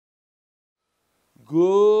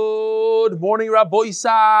Good morning,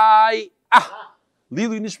 Rabboisai.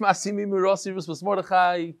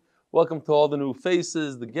 Welcome to all the new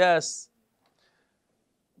faces, the guests.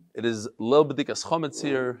 It is Lel B'dikas Chometz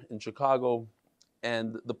here in Chicago,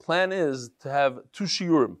 and the plan is to have 2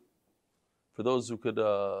 shiurim for those who could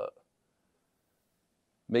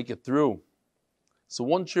make it through. So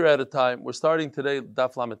 1 shiur at a time. We're starting today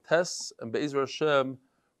Daf Lamed Tes, and Be'ezer Hashem,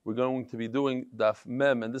 we're going to be doing Daf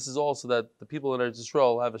Mem, and this is also that the people in Eretz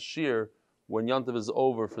Yisrael have a shiur when Yantav is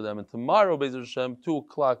over for them. And tomorrow, Be'ezer Hashem, 2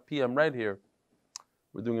 o'clock p.m. right here,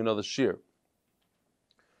 we're doing another shiur.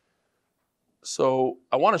 So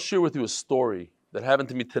I want to share with you a story that happened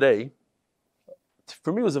to me today.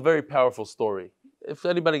 For me, it was a very powerful story. If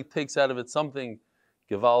anybody takes out of it something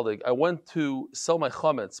gewaldig, I went to sell my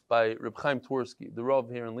chametz by Reb Chaim Twersky, the Rav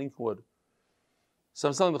here in Lakewood. So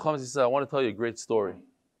I'm selling the chametz. He said, "I want to tell you a great story."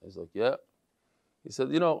 I was like, "Yeah." He said,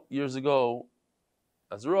 years ago,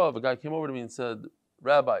 as a Rav, a guy came over to me and said,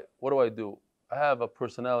 "Rabbi, what do? I have a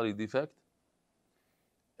personality defect,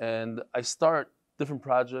 and I start different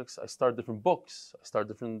projects, I start different books, I start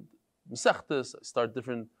different mesechtes, I start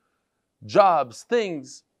different jobs,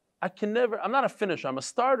 things. I'm not a finisher. I'm a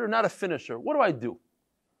starter, not a finisher. What do I do?"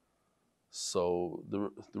 So the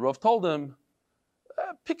Rav told him,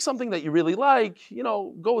 pick something that you really like,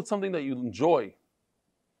 go with something that you enjoy.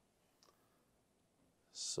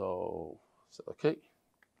 So I said, okay,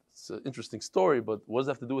 it's an interesting story, but what does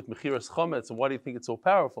it have to do with Mechiras Chometz, and why do you think it's so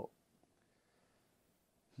powerful?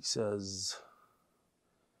 He says,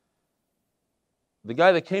 the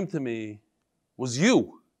guy that came to me was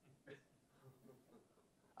you.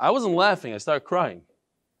 I wasn't laughing, I started crying.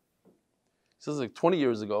 He says, like 20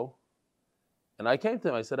 years ago, and I came to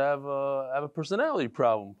him, I said, I have a personality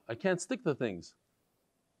problem. I can't stick to things.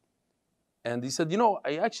 And he said,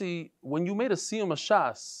 I actually, when you made a Siyum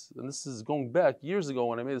Hashas, and this is going back years ago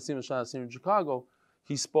when I made a Siyum Hashas here in Chicago,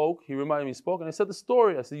 he reminded me, and I said the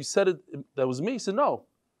story. I said, you said it, that was me? He said, no.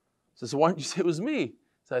 I said, so why didn't you say it was me? He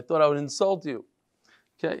said, I thought I would insult you.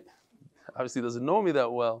 Okay, obviously he doesn't know me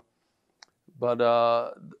that well. But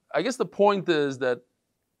I guess the point is that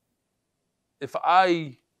if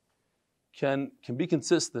I can be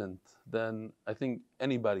consistent, then I think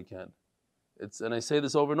anybody can. And I say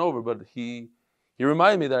this over and over, but he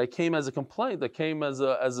reminded me that I came as a complaint, that came as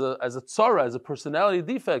a tzara, as a personality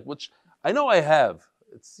defect, which I know I have.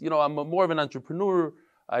 I'm more of an entrepreneur.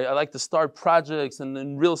 I like to start projects, and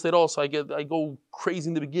in real estate also, I go crazy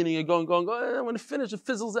in the beginning, I go, and when it finishes, it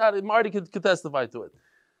fizzles out. Marty could testify to it.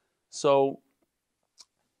 So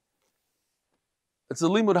it's a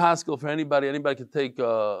limud haskell for anybody. Anybody can take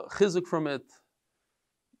chizuk from it.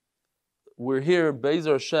 We're here,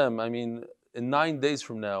 Be'ezer Hashem. In 9 days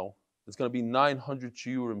from now, it's going to be 900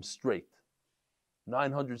 shiurim straight.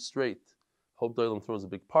 900 straight. Hope Doilam throws a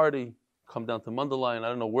big party. Come down to Mundelein. I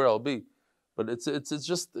don't know where I'll be, but it's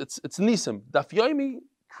nisim. Daf Yomi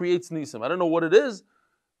creates nisim. I don't know what it is,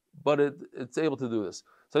 but it's able to do this.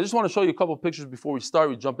 So I just want to show you a couple of pictures before we start.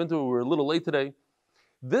 We jump into it. We're a little late today.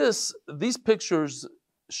 These pictures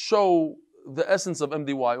show the essence of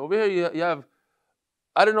MDY. Over here you have,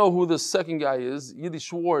 I don't know who the second guy is, Yidi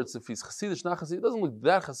Schwartz, if he's Hasidish, not Hasidish, it doesn't look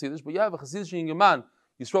that Hasidish, but you have a Hasidish young man,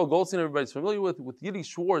 Yisroel Goldstein, everybody's familiar with Yidi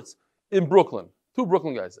Schwartz in Brooklyn. 2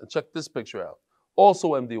 Brooklyn guys, and check this picture out. Also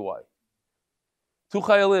MDY. 2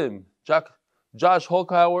 Chayalim, Josh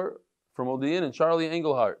Holkauer from Odiin and Charlie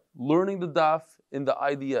Engelhardt, learning the daf in the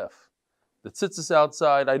IDF. The tzitzis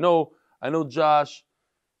outside. I know Josh,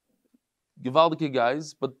 Gewaldike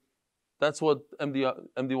guys, but that's what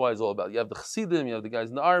MDY is all about. You have the Chassidim, you have the guys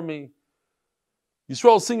in the army.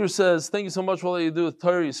 Yisroel Singer says, thank you so much for all that you do with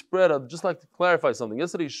Torah, you spread. I'd just like to clarify something.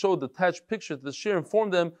 Yesterday he showed the attached picture to the shir,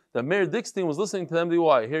 informed them that Meir Dickstein was listening to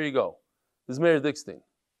MDY. Here you go. This is Meir Dickstein.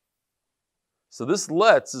 So this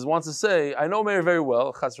wants to say, I know Meir very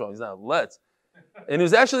well. He's not Let's. And he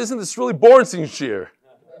was actually listening to this really boring shir.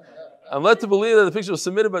 I'm led to believe that the picture was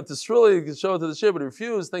submitted by Sruli. You can show it to the shir, but he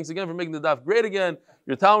refused. Thanks again for making the daf great again.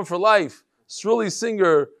 Your talent for life. Sruli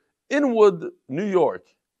Singer, Inwood, New York.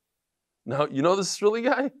 Now, you know this Sruli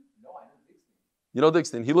guy? No, I know Dickstein. You know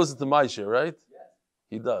Dickstein. He listens to my shir, right? Yes.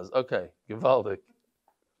 He does. Okay. Gewaldig.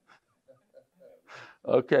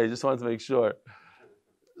 Okay, just wanted to make sure.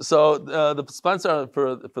 So the sponsor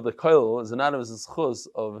for the koil is anonymous zechus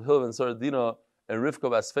of Hilv and Sardina and Rivka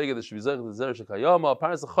Basfega, the Shvizach, the Zer Shekayama,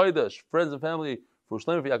 parents of Chodesh, friends and family for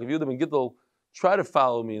Shlema, for Yaakov, Yehuda, and Gittel. Try to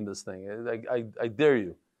follow me in this thing. I dare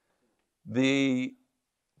you. The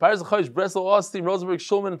parents of Chodesh, Bresler, Austein, Rosenberg,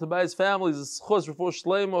 Schulman, and Tobias families is zechus Refuah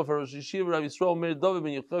Shlema for Yeshiva, Yisroel, Meir,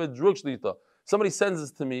 Dovid, and Yocheved, Drug Shlita. Somebody sends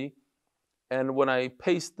this to me, And when I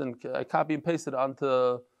copy and paste it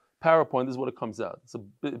onto PowerPoint, this is what it comes out. It's a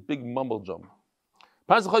big mumble jumble.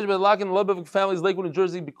 Parents of Lock and Lebovic families, Lakewood, New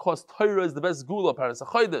Jersey, because Torah is the best gula. Parents of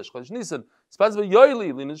Chodesh Nisan, Sponsored by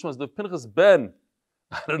Yoeli, Linishmas, the Pinchas Ben.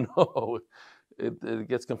 I don't know. It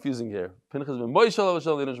gets confusing here. Pinchas ben Moishe alav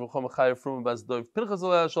shalom, Linishmas Chom Chaim Weingarten bas Dovid. Pinchas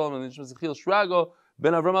alav shalom, Linishmas Zechil Shrago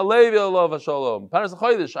ben Avram Alevi alav shalom. Parents of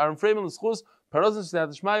Chodesh, Ahron Fraiman zechus, Parents of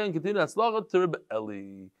Shmaya and Gittel Atzlacha to Reb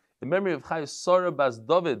Eli. In memory of Chaim Sarah bas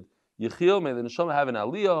Dovid, Yechiel, may the neshama have an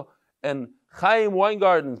aliyah, and Chaim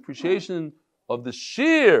Weingarten, appreciation of the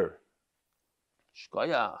shir.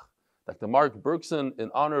 Shkoyach. Dr. Marc Berkson,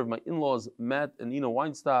 in honor of my in-laws, Matt and Nina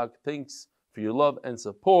Weinstock, thanks for your love and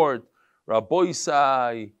support.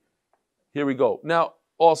 Rabboisai. Here we go. Now,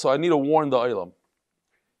 also, I need to warn the Olam.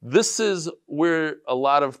 This is where a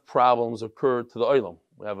lot of problems occur to the Olam.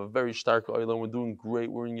 We have a very stark Olam. We're doing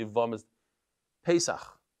great. We're in Yevamos.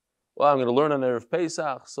 Pesach. Well, I'm going to learn on Erev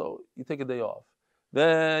Pesach, so you take a day off.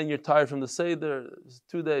 Then you're tired from the Seder, it's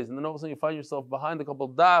 2 days, and then all of a sudden you find yourself behind a couple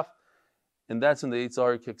of daf, and that's when the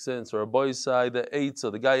Eitzar kicks in. So our boy's side, the Eitzah,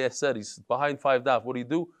 the guy said he's behind 5 daf. What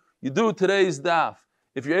do? You do today's daf.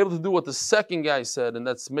 If you're able to do what the second guy said, and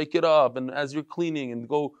that's make it up, and as you're cleaning, and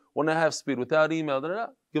go 1.5 speed without email,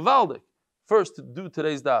 Gevaldik. First, do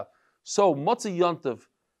today's daf. So, Motzi Yontiv,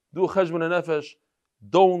 do a Cheshbon and Nefesh,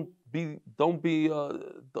 don't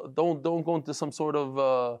go into some sort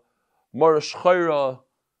of Marash Chayra.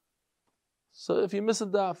 So if you miss a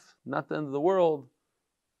daf, not the end of the world,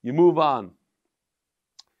 you move on.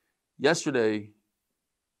 Yesterday,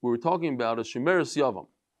 we were talking about a Shemeres Yavam.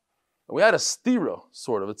 We had a stira,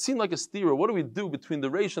 sort of. It seemed like a stira. What do we do between the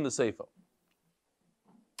Reish and the Seifa?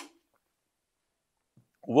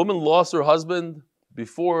 A woman lost her husband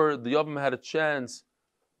before the Yavam had a chance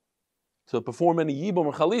to perform any Yibum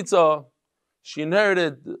or Chalitza. She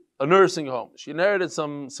inherited a nursing home. She inherited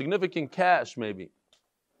some significant cash, maybe.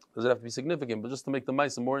 Doesn't have to be significant, but just to make the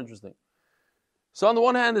Maisa more interesting. So on the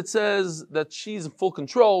one hand, it says that she's in full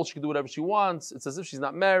control. She can do whatever she wants. It's as if she's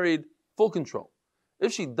not married. Full control.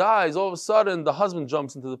 If she dies, all of a sudden, the husband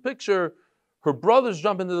jumps into the picture. Her brothers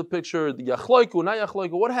jump into the picture. The Yachloiku, not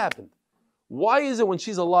Yachloiku. What happened? Why is it when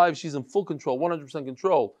she's alive, she's in full control, 100%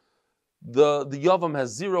 control? The Yavam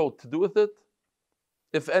has zero to do with it.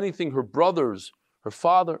 If anything, her brothers, her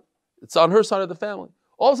father, it's on her side of the family.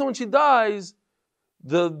 Also, when she dies,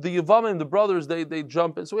 the Yavam and the brothers, they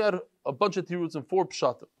jump in. So we had a bunch of tiruts and 4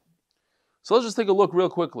 pshatim. So let's just take a look real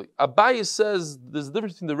quickly. Abaye says there's a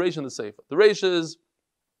difference between the Reish and the Seifa. The Reish is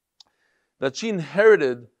that she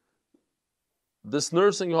inherited this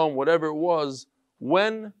nursing home, whatever it was,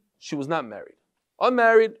 when she was not married.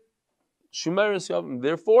 Unmarried, Shemeres Yavam,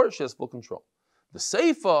 therefore she has full control. The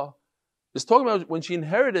Seifa is talking about when she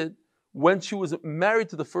inherited, when she was married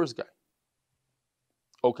to the first guy.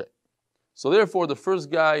 Okay. So therefore, the first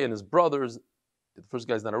guy and his brothers, the first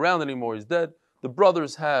guy's not around anymore, he's dead, the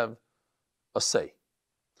brothers have a say.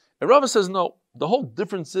 And Rava says, no, the whole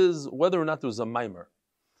difference is whether or not there was a mimer.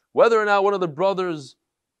 Whether or not one of the brothers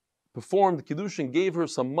performed Kiddush and gave her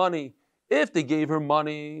some money. If they gave her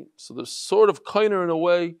money, so they're sort of kinder in a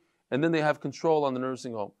way, and then they have control on the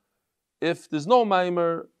nursing home. If there's no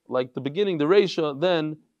mimer, like the beginning, the Reisha,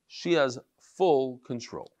 then she has full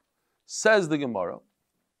control. Says the Gemara,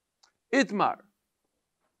 Itmar,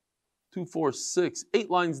 2, 4, 6, 8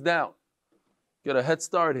 lines down. Get a head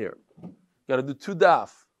start here. Got to do 2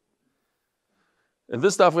 daf. And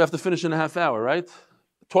this daf we have to finish in a half hour, right?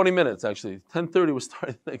 20 minutes, actually. 10:30 we're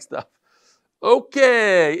starting the next daf.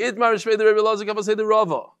 Okay. Itmar Shvei the Rebbe Lazar Kappa say the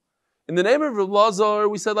Rava. In the name of Rebbe Lazar,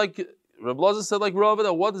 we said like Rebbe Lazar said like Rava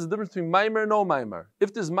that what is the difference between Maimer and no Maimer?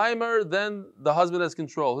 If there's Maimer, then the husband has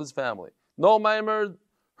control, his family. No Maimer,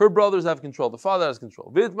 her brothers have control, the father has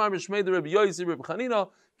control. Vitmar Shmei the Rebbe Yosi Rebbe Chanina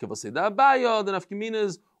Kappa say the Abaya. Then Afkamina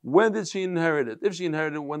is when did she inherit it? If she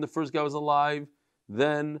inherited it when the first guy was alive,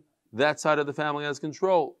 then that side of the family has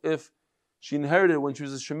control. If she inherited when she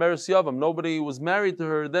was a Shemeres Yavam, nobody was married to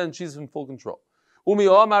her, then she's in full control. Umi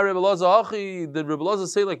Omar Rebbe Lazar Achi, did Rebbe Lazar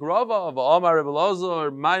say like Rava? Omar Rebbe Lazar,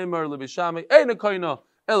 Maimer Lebishame, Eina Koina,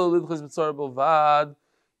 Elo Lidchis B'tzar B'vad.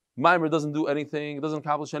 Maimer doesn't do anything, it doesn't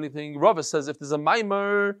accomplish anything. Rava says if there's a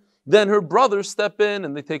Maimer, then her brothers step in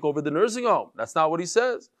and they take over the nursing home. That's not what he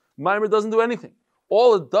says. Maimer doesn't do anything.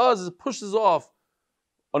 All it does is it pushes off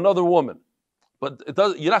another woman. But it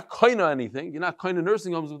does. You're not koina anything. You're not koina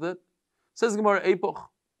nursing homes with it. Says Gemara Epoch.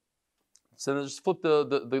 So just flip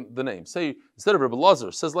the name. Say instead of Rebbe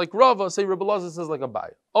Lazar, says like Rava. Say Rebbe Lazar says like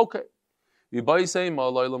Abaya. Okay. You don't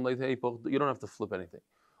have to flip anything.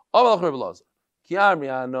 Rebbe Lazar.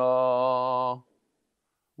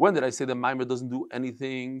 When did I say that Meir doesn't do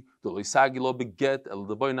anything?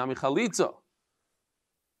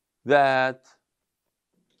 That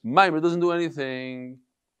Meir doesn't do anything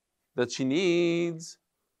that she needs.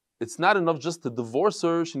 It's not enough just to divorce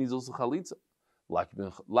her. She needs also chalitza.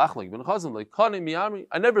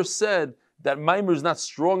 I never said that Meir is not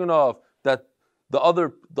strong enough, that the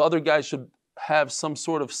other guy should have some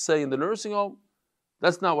sort of say in the nursing home.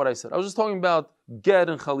 That's not what I said. I was just talking about get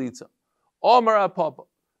and chalitza. Omar Papa.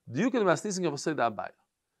 Do you can mastising of say the Abaya?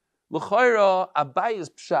 L'chayra Abaya is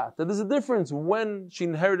pshat. That there's a difference when she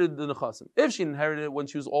inherited the nechasim. If she inherited it when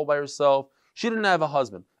she was all by herself, she didn't have a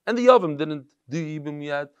husband, and the Yevim didn't do Yibum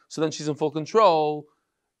yet, so then she's in full control.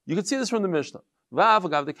 You can see this from the Mishnah.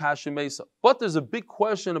 But there's a big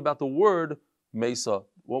question about the word mesa,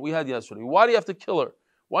 what we had yesterday. Why do you have to kill her?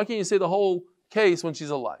 Why can't you say the whole case when she's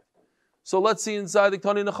alive? So let's see inside the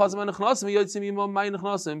Tani Nechasim and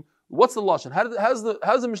Nechnasim. What's the lashon?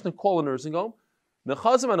 How's the Mishnah call a nursing home?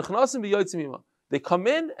 Nechasim and Nechnasim v'yotzim. They come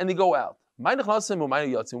in and they go out. Where do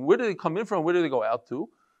they come in from? Where do they go out to?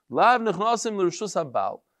 Lav Nechnasim l'rishus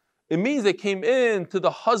habal. It means they came in to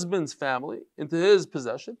the husband's family, into his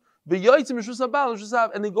possession.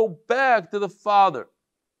 And they go back to the father.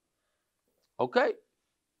 Okay?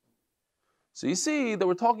 So you see that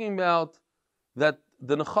we're talking about that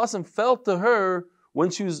the Nechasim fell to her when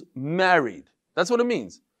she was married. That's what it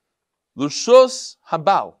means. L'shus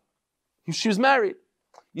habal. She was married.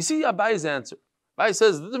 You see Abaye's answer. Abaye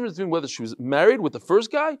says the difference between whether she was married with the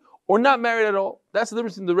first guy or not married at all. That's the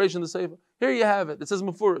difference between the Reish and the Sefer. Here you have it. It says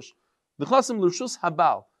Mefurish. The Nechasim l'shus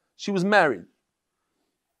habal. She was married.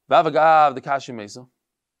 Vavagav the Kashi Mesa.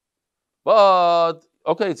 But,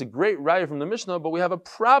 okay, it's a great raya from the Mishnah, but we have a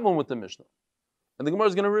problem with the Mishnah. And the Gemara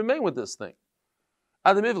is going to remain with this thing.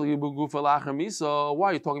 Why are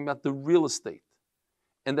you talking about the real estate?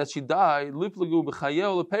 And that she died,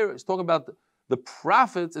 it's talking about the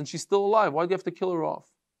profits and she's still alive. Why do you have to kill her off?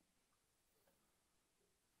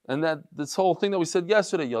 And that this whole thing that we said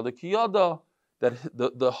yesterday, Yada Kiyada, that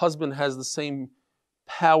the husband has the same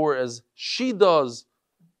power as she does,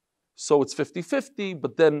 so it's 50-50,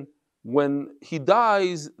 but then when he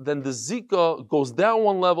dies, then the Zika goes down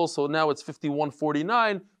one level, so now it's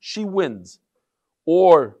 51-49, she wins.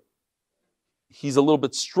 Or he's a little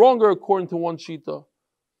bit stronger according to one Shita,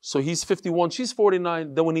 so he's 51, she's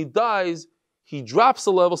 49, then when he dies, he drops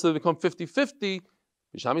the level so they become 50-50.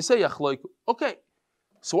 Okay,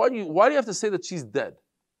 so why do you have to say that she's dead?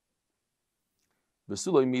 I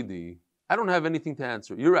don't have anything to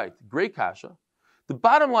answer. You're right, great kasha. The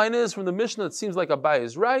bottom line is, from the Mishnah, it seems like Abaye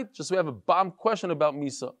is right, just we have a bomb question about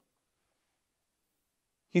Misa.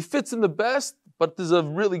 He fits in the best, but there's a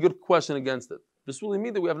really good question against it. This really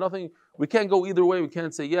means that we have nothing, we can't go either way, we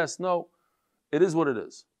can't say yes, no. It is what it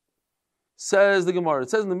is. Says the Gemara, it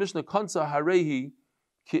says in the Mishnah, Kansa harehi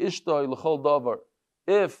ki ishtoi l'chol davar.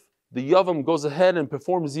 If the Yavam goes ahead and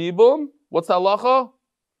performs Yibum, what's the halacha?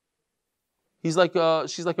 She's like a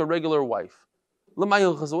regular wife. What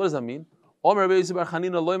does that mean? I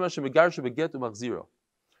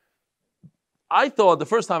thought the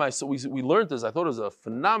first time we learned this, I thought it was a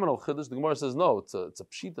phenomenal chiddush. The Gemara says no, it's a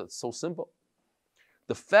pshita. It's so simple.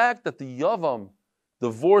 The fact that the Yavam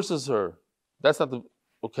divorces her, that's a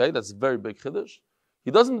very big chiddush.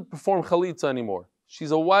 He doesn't perform chalitza anymore.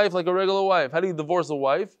 She's a wife like a regular wife. How do you divorce a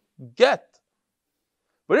wife? Get.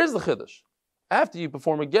 But here's the chiddush. After you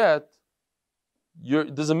perform a get,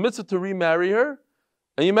 there's a mitzvah to remarry her,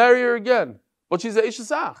 and you marry her again. But she's a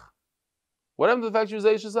Ishasach. What happened to the fact she was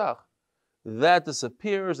a Ishasach? That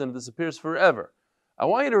disappears, and it disappears forever. I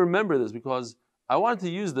want you to remember this because I wanted to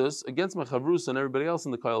use this against my chavrus and everybody else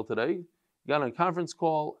in the koil today. Got on a conference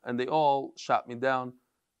call, and they all shot me down,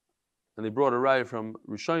 and they brought a riot from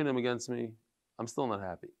Rishonim against me. I'm still not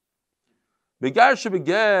happy. Begar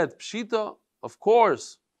shebeget, pshita, of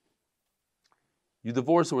course. You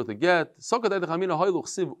divorce her with a get.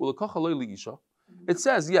 It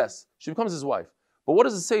says, yes, she becomes his wife. But what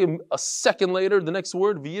does it say a second later, the next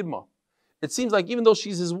word, v'yibma? It seems like even though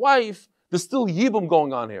she's his wife, there's still yibum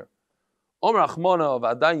going on here. So the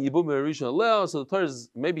Torah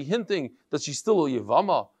is maybe hinting that she's still a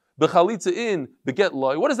yevama. Bechalitza in, beget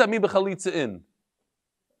loy. What does that mean, bechalitza in?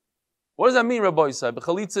 What does that mean, Rabbi Yisai?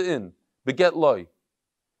 Bechalitza in, beget loy.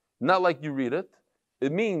 Not like you read it.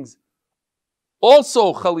 It means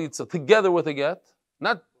also chalitza, together with a get.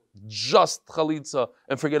 Not just chalitza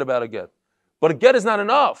and forget about a get. But a get is not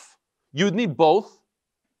enough. You would need both.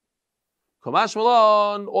 Kamash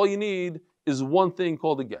Malan, all you need is one thing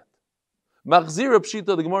called a get. Machzira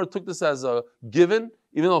Pshita, the Gemara took this as a given,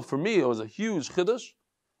 even though for me it was a huge chiddush.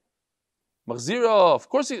 Machzira, of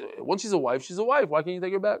course, once she's a wife, she's a wife. Why can't you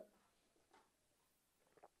take her back?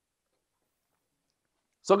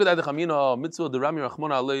 The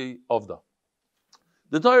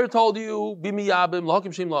Torah told you, be miyabim,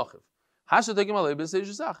 lahakim shem lachiv. Hasha take him alei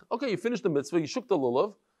b'seishesach. Okay, you finished the mitzvah, you shook the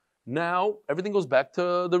lulav. Now everything goes back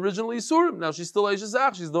to the original Yisurim. Now she's still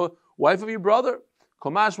eishesach. She's the wife of your brother.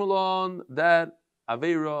 Komash malon, that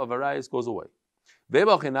aveira of arayis goes away.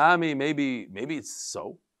 Maybe it's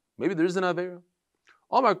so. Maybe there is an aveira.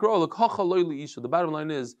 The bottom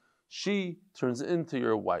line is, she turns into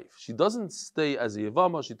your wife. She doesn't stay as a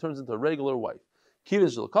Yevamos, she turns into a regular wife.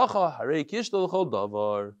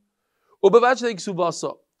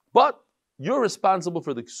 But you're responsible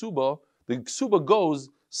for the ksuba. The ksuba goes,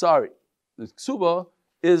 the ksuba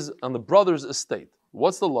is on the brother's estate.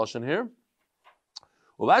 What's the lashon here?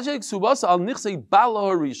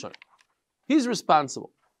 He's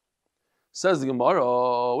responsible. Says the Gemara,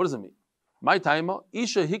 what does it mean? My time,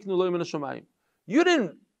 Isha hiknu lo min hashamayim. You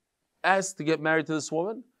didn't ask to get married to this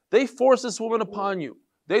woman. They forced this woman upon you.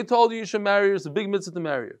 They told you should marry her. It's a big mitzvah to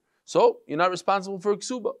marry her. So you're not responsible for a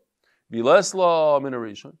ksuba. Bilesla min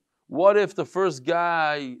harishon. What if the first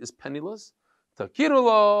guy is penniless? Takiru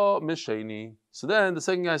lo misheni. So then the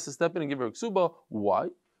second guy has to step in and give her a ksuba. Why?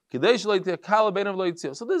 So this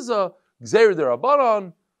is a gzeir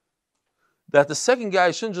derabanan, that the second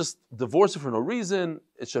guy shouldn't just divorce her for no reason.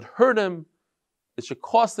 It should hurt him. It should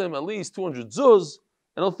cost him at least 200 zuz,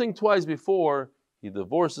 and he'll think twice before he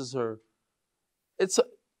divorces her.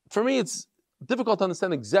 For me, it's difficult to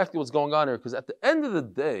understand exactly what's going on here, because at the end of the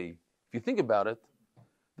day, if you think about it,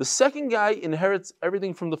 the second guy inherits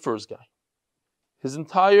everything from the first guy. His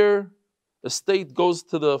entire estate goes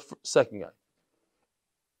to the second guy,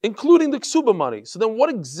 including the ksuba money. So then what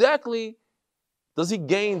exactly does he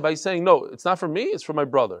gain by saying, no, it's not for me, it's for my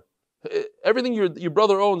brother? Everything your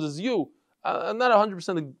brother owns is you. I'm not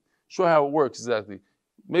 100% sure how it works exactly.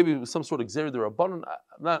 Maybe it was some sort of gzeir derabanan.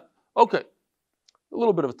 I'm not. Okay. A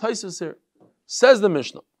little bit of a taisus here. Says the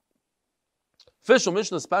Mishnah. Official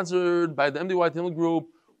Mishnah sponsored by the MDY Tehillim group,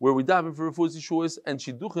 where we daven for Refuah Yishuas and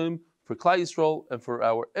Shidduchim for Klal Yisrael and for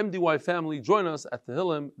our MDY family. Join us at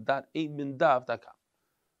tehillim.8mindav.com.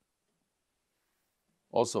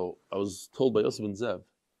 Also, I was told by Yosef ben Zev,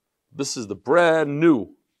 this is the brand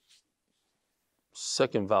new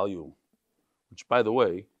second volume, which, by the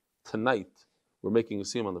way, tonight we're making a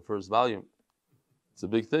siyum on the first volume. It's a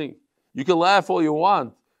big thing. You can laugh all you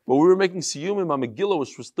want, but we were making siyumim on Megillah,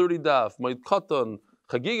 which was 30 daf, Moed Katan,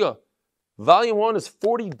 Chagiga. Volume 1 is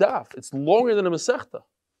 40 daf. It's longer than a Masechta.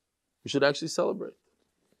 We should actually celebrate.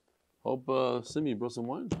 Hope Simi brought some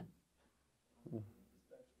wine.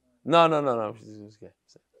 No. Okay.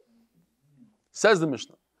 Says the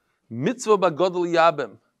Mishnah, mitzvah bagadol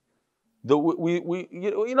yabim.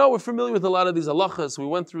 We're familiar with a lot of these halachas. We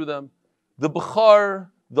went through them. The Bechar,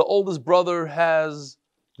 the oldest brother, has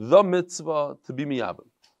the mitzvah to be miyabim.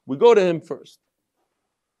 We go to him first.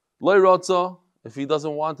 Lo rotza, if he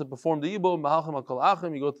doesn't want to perform the ibum, mahalchem akol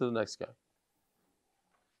achim, you go to the next guy.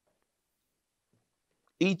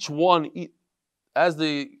 Each one, as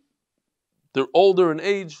they're older in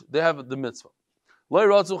age, they have the mitzvah.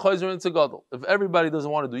 If everybody doesn't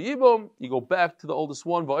want to do yibum, you go back to the oldest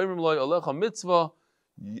one.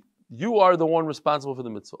 You are the one responsible for the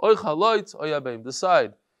mitzvah.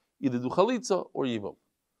 Decide, either do chalitza or yibum.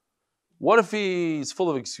 What if he's full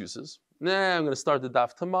of excuses? I'm going to start the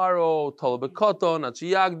daf tomorrow.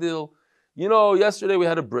 Yesterday we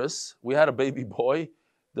had a bris. We had a baby boy.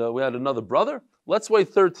 We had another brother. Let's wait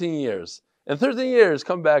 13 years. In 13 years,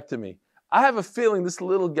 come back to me. I have a feeling this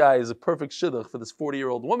little guy is a perfect shidduch for this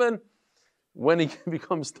 40-year-old woman when he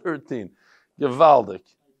becomes 13.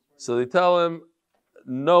 Gevaldik. So they tell him,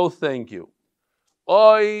 no thank you.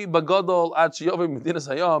 Oy bagadol at sheyovim medinas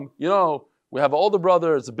hayam. We have an older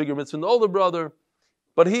brother, it's a bigger mitzvah than the older brother,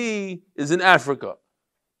 but he is in Africa.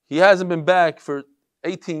 He hasn't been back for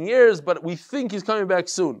 18 years, but we think he's coming back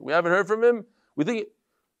soon. We haven't heard from him. We think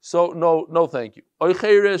so. No thank you. Oy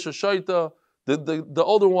cheirish, a shaita. The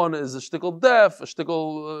older one is a shtickle deaf, a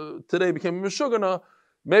shtickle today became a meshugana.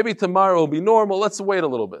 Maybe tomorrow will be normal. Let's wait a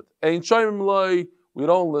little bit. Ein shaimim loy, we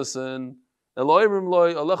don't listen. Elohim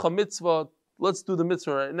loy, alecha mitzvah. Let's do the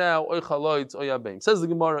mitzvah right now. Oy chaloitz, oy yabeim. Says the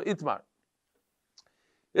Gemara, itmar.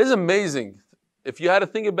 It is amazing. If you had to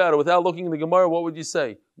think about it without looking in the Gemara, what would you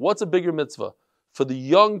say? What's a bigger mitzvah? For the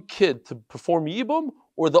young kid to perform yibum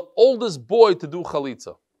or the oldest boy to do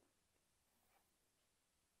chalitza?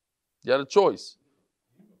 You had a choice.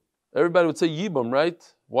 Everybody would say yibum, right?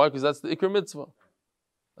 Why? Because that's the ikr mitzvah.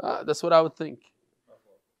 That's what I would think.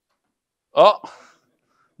 Oh,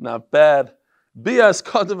 not bad. Bias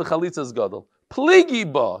katan v'chalitzas gadol. Pligi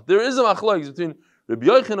ba. There is a machlokes between Rabbi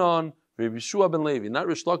Yochanan and Rabbi Yehoshua ben Levi, not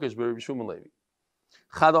Rish Lakish, but Rabbi Yehoshua ben Levi.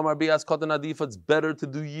 Chadam Bias katan adifa. It's better to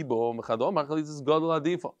do yibum. Chadam chalitzas gadol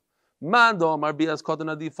adifa. Mandom Bias katan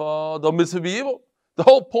adifa. The mitzvah yibum. The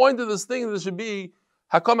whole point of this thing is should be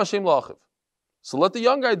hakam Hashem lachiv. So let the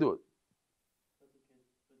young guy do it.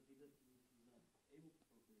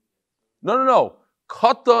 No.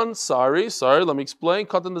 Katan, sorry, let me explain.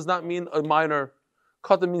 Katan does not mean a minor.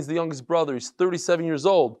 Katan means the youngest brother. He's 37 years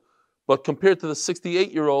old. But compared to the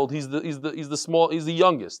 68-year-old, he's the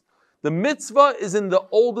youngest. The mitzvah is in the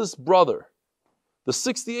oldest brother. The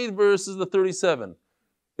 68 versus the 37.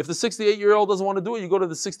 If the 68-year-old doesn't want to do it, you go to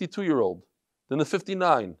the 62-year-old, then the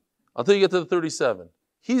 59, until you get to the 37.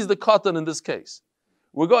 He's the katan in this case.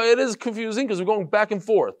 It is confusing because we're going back and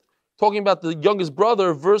forth, talking about the youngest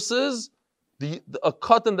brother versus a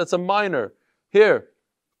katan that's a minor. Here,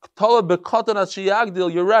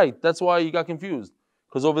 you're right. That's why you got confused.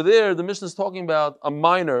 Because over there, the Mishnah is talking about a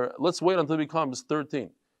minor. Let's wait until he becomes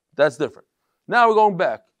 13. That's different. Now we're going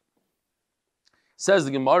back. Says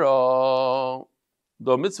the Gemara,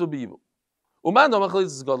 the mitzvah b'yivu.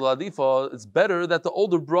 It's better that the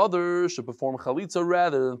older brother should perform chalitza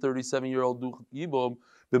rather than 37-year-old yibum.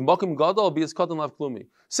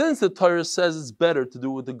 Since the Torah says it's better to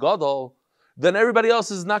do with the gadol, then everybody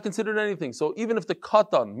else is not considered anything. So even if the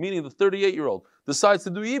katan, meaning the 38-year-old, decides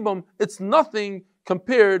to do yibum, it's nothing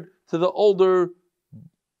compared to the older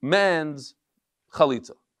man's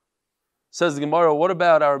chalitza. Says the Gemara, what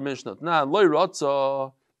about our Mishnah?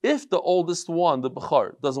 If the oldest one, the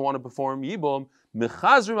Bechar, doesn't want to perform Yibum,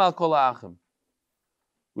 Mechazrim al kol ha'achim.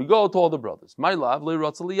 We go to all the brothers. My love,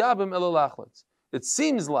 it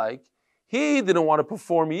seems like he didn't want to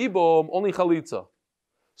perform Yibum, only Chalitza.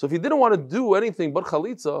 So if he didn't want to do anything but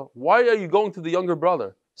Chalitza, why are you going to the younger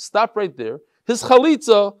brother? Stop right there. His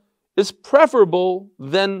Chalitza is preferable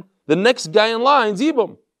than the next guy in line's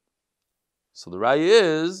Yibum. So the raya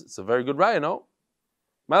is, it's a very good raya, no?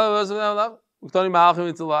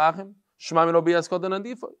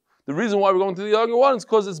 The reason why we're going to the younger one is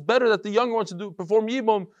because it's better that the younger one should perform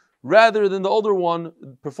yibum rather than the older one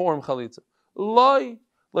perform chalitza. He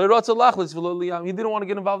didn't want to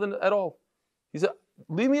get involved in it at all. He said,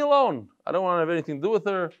 leave me alone. I don't want to have anything to do with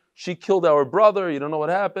her. She killed our brother. You don't know what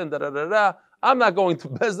happened. I'm not going to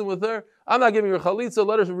bezdin with her. I'm not giving her chalitza.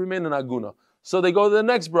 Let her remain in aguna. So they go to the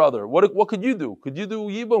next brother. What could you do? Could you do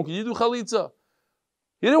yibum? Could you do chalitza?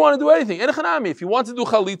 He didn't want to do anything. If he wants to do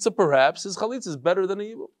chalitza, perhaps his chalitza is better than a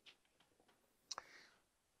yibum.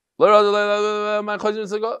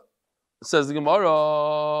 Says the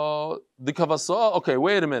Gemara, the kavasa. Okay,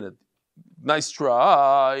 wait a minute. Nice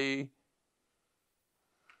try.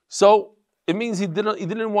 So it means he didn't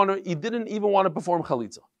even want to perform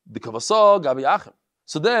chalitza. The kavasa gabi achim.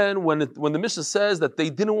 So then, when the Mishnah says that they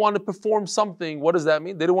didn't want to perform something, what does that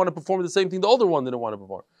mean? They didn't want to perform the same thing the older one didn't want to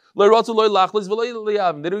perform. They didn't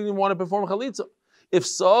even want to perform chalitza. If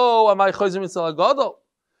so,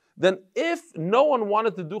 then if no one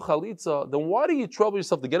wanted to do chalitza, then why do you trouble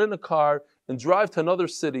yourself to get in a car and drive to another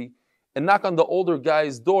city and knock on the older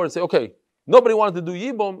guy's door and say, okay, nobody wanted to do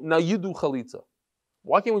yibum, now you do chalitza.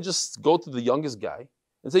 Why can't we just go to the youngest guy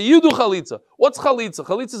and say, you do chalitza? What's chalitza?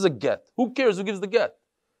 Chalitza is a get. Who cares who gives the get?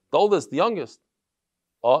 The oldest, the youngest.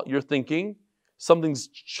 Oh, you're thinking something's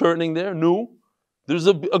churning there, new. There's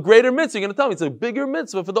a greater mitzvah. You're going to tell me it's a bigger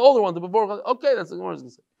mitzvah for the older one to perform. Okay, that's what I'm going to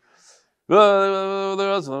say.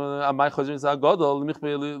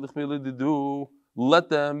 Let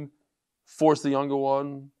them force the younger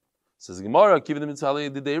one. Says the Gemara,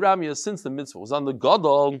 since the mitzvah was on the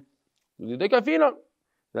gadol,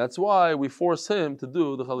 that's why we force him to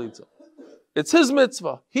do the chalitza. It's his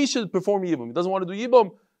mitzvah. He should perform yibum. He doesn't want to do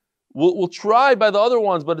yibum. We'll try by the other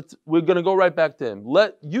ones, but we're going to go right back to him.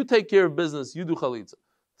 Let you take care of business. You do chalitza.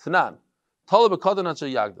 Tanan.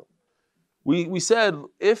 We said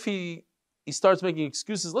if he starts making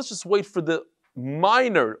excuses, let's just wait for the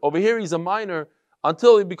minor. Over here he's a minor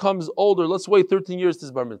until he becomes older. Let's wait 13 years to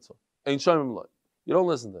his bar mitzvah. You don't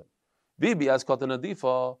listen to him. Bibi as katan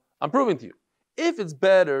adifa. I'm proving to you. If it's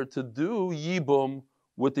better to do yibum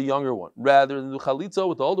with the younger one rather than do chalitza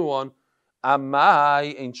with the older one,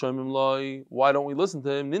 Amai ain't shomim loy. Why don't we listen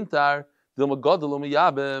to him? Nintar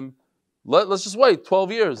let's just wait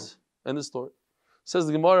 12 years. End the story. Says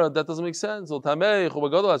the Gemara, that doesn't make sense. How come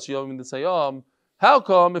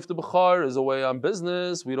if the Bechar is away on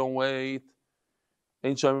business, we don't wait?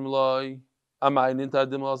 Ain't shomim loy. Amai nintar.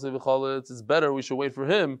 It's better. We should wait for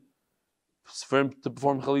him to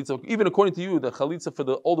perform chalitza. Even according to you, the chalitza for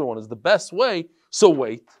the older one is the best way. So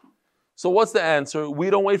wait. So what's the answer? We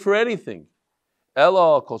don't wait for anything.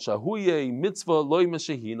 Ela kol shahuye mitzvah loy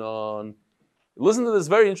meshehinon. Listen to this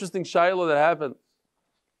very interesting shiloh that happened.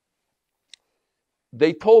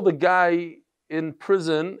 They told the guy in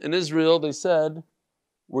prison in Israel, they said,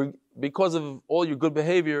 because of all your good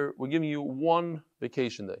behavior, we're giving you one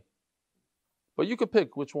vacation day. But you could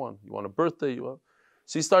pick which one. You want a birthday? So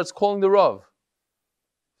he starts calling the Rav.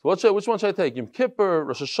 So which one should I take? Yom Kippur,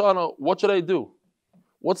 Rosh Hashanah, what should I do?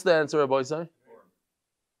 What's the answer, Rabbi Isai?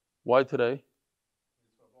 Why today?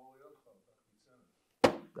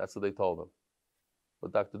 That's what they told him.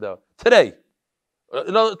 But Dr. Dow, today,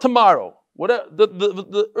 tomorrow, whatever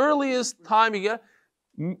the earliest time you get,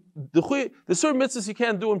 the certain mitzvahs you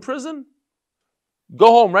can't do in prison, go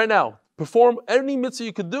home right now. Perform any mitzvah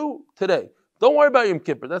you could do today. Don't worry about Yom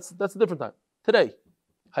Kippur. That's a different time. Today,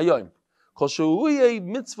 Hayom. Kol shehuye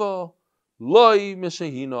mitzvah loy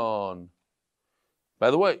meshehinon. By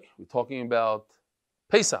the way, we're talking about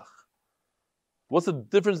Pesach. What's the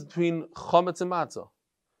difference between chametz and matzah?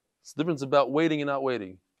 It's the difference about waiting and not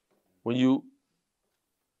waiting. When you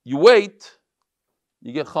wait,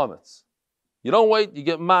 you get chametz. You don't wait, you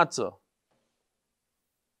get matzah.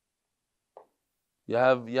 You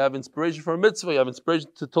have inspiration for a mitzvah. You have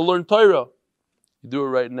inspiration to learn Torah. You do it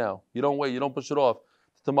right now. You don't wait. You don't push it off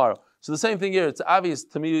to tomorrow. So the same thing here. It's obvious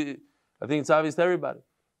to me. I think it's obvious to everybody.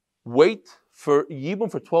 Wait for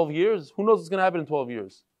Yibum for 12 years. Who knows what's going to happen in 12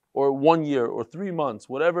 years? Or 1 year, or 3 months.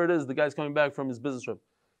 Whatever it is, the guy's coming back from his business trip.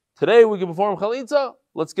 Today we can perform Chalitza.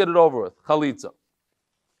 Let's get it over with. Chalitza.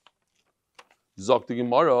 Zok the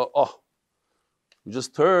Gemara. We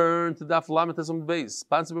just turned to Daf Amud Beis,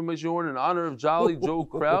 sponsored by Meir in honor of Jolly Joe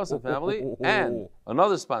Kraus and family, and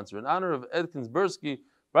another sponsor in honor of Ed Kinsbursky,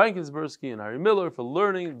 Brian Kinsbursky, and Harry Miller for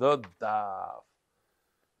learning the Daf.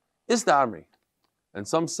 It's the Amri, and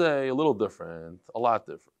some say a little different, a lot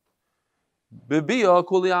different. Like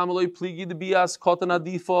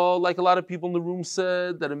a lot of people in the room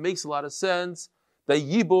said, that it makes a lot of sense, that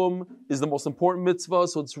Yibum is the most important mitzvah,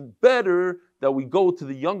 so it's better that we go to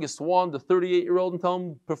the youngest one, the 38-year-old, and tell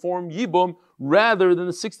him perform Yibum, rather than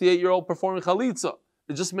the 68-year-old performing Chalitza.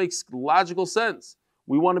 It just makes logical sense.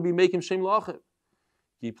 We want to be making Shem Lachem.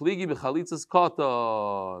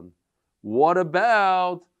 What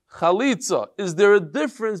about Chalitza? Is there a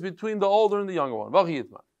difference between the older and the younger one?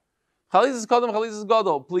 Chalitza is Kadam, Chalitza is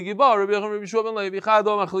Gadol.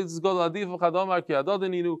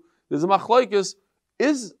 There's a machlokes.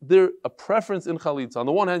 Is there a preference in Chalitza? On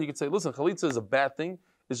the one hand, you could say, listen, Chalitza is a bad thing.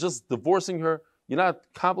 It's just divorcing her. You're not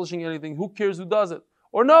accomplishing anything. Who cares who does it?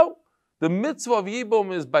 Or no, the mitzvah of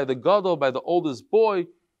Yibum is by the Gadol, by the oldest boy.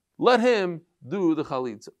 Let him do the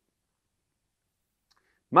Chalitza.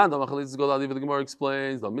 The Gemara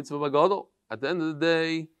explains, the mitzvah by Gadol. At the end of the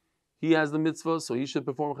day, he has the mitzvah, so he should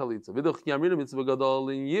perform Chalitza.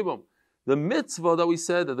 The mitzvah that we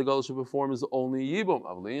said that the Gadol should perform is only Yibum.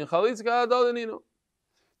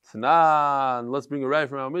 Tanan, let's bring a right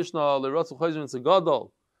from our Mishnah.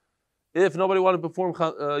 If nobody wanted to perform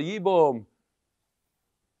Yibum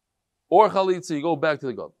or Chalitza, you go back to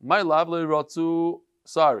the Gadol. My lav le'rotzu,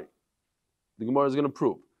 sorry. The Gemara is going to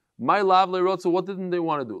prove. My lav le'rotzu, what didn't they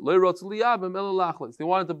want to do? Le'rotzu liyabim el lachlis. They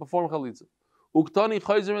wanted to perform Chalitza. Uktani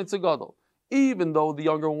chayzer et Gadol. Even though the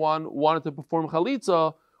younger one wanted to perform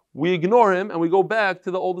Chalitza, we ignore him and we go back to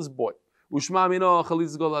the oldest boy. So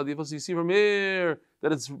you see from here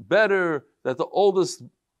that it's better that the oldest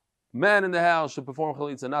man in the house should perform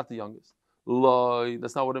Chalitza, not the youngest.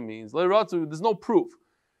 That's not what it means. There's no proof.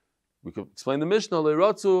 We could explain the Mishnah. They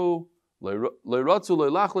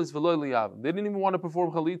didn't even want to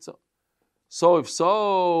perform Chalitza. So if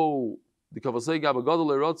so,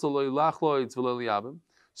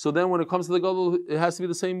 so then when it comes to the Gadol, it has to be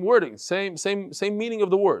the same wording, same meaning of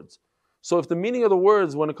the words. So if the meaning of the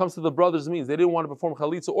words when it comes to the brothers means they didn't want to perform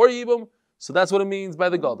Chalitza or Yibum, so that's what it means by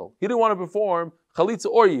the Gadol. He didn't want to perform Chalitza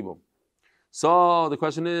or Yibum. So the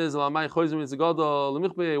question is, why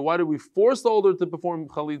did we force the older to perform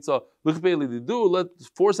Chalitza? Let's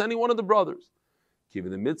force any one of the brothers.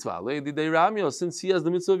 Given the mitzvah, since he has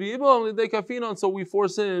the mitzvah of Yibum, so we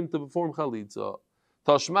force him to perform Chalitza.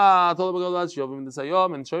 Tashma,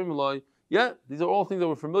 and yeah, these are all things that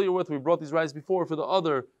we're familiar with. We brought these rights before for the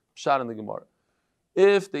other pshat in the Gemara.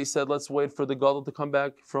 If they said, let's wait for the Gadol to come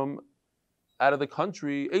back from out of the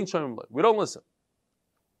country, we don't listen.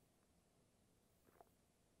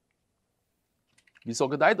 And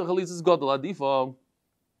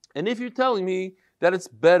if you're telling me that it's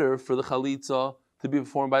better for the Chalitza to be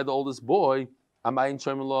performed by the oldest boy,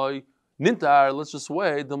 Nintar, let's just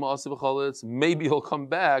wait. Maybe he'll come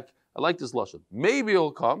back. I like this lashon. Maybe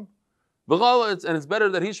he'll come. And it's better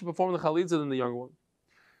that he should perform the Chalitza than the younger one.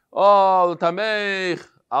 Oh, Tameich,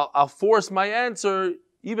 I'll force my answer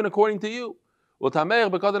even according to you. What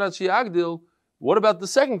about the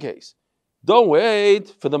second case? Don't wait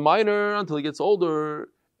for the minor until he gets older.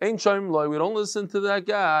 We don't listen to that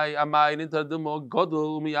guy.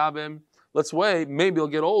 Let's wait. Maybe he'll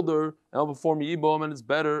get older and he'll perform Yibum and it's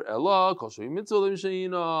better.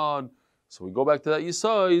 So we go back to that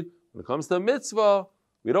Yisod. When it comes to mitzvah,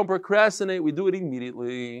 we don't procrastinate. We do it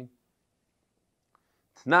immediately.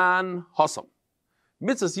 Tnan Hasam.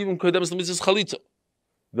 Mitzvah Yibum kodemes mitzvah chalitza.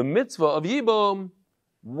 The mitzvah of Yibum,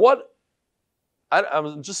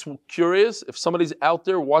 I'm just curious if somebody's out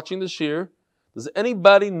there watching this year, does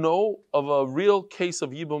anybody know of a real case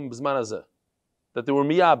of Yibum b'zman hazeh? That they were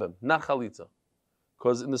miyabim, not chalitza?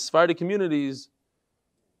 Because in the Sephardi communities,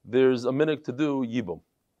 there's a minhag to do Yibum.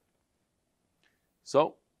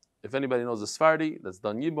 So, if anybody knows a Sephardi that's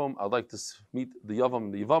done Yibum, I'd like to meet the Yavam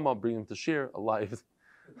and the Yevama, bring them to share, a live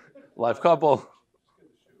couple.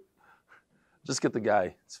 Just get the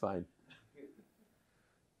guy, it's fine.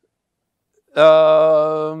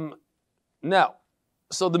 Now,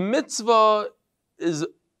 so the mitzvah is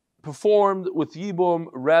performed with Yibum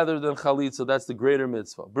rather than Chalitza. That's the greater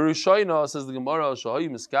mitzvah. Berushaina, says the Gemara, mitzvah.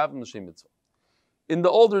 In the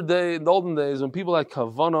olden days, when people had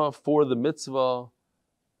kavana for the mitzvah,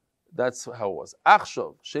 that's how it was.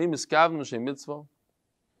 Achshav, shem miskavim l'shem mitzvah.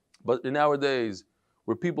 But in our days,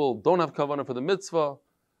 where people don't have kavana for the mitzvah,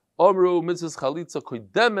 Omru mitzvahs chalitza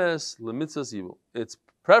kodemes lemitzvahs yibum. It's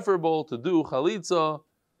preferable to do chalitza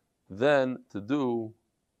than to do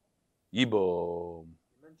yibum.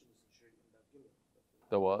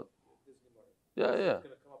 The what? Yeah.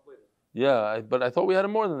 Yeah, but I thought we had it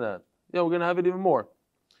more than that. Yeah, we're going to have it even more.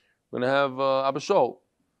 We're going to have Abba Shol.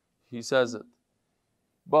 He says it.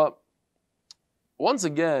 But once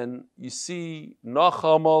again, you see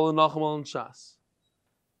Nachamal and Shas.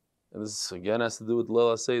 And this again has to do with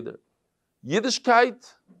Leil HaSeder.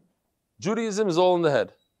 Yiddishkeit, Judaism is all in the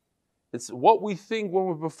head. It's what we think when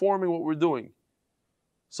we're performing what we're doing.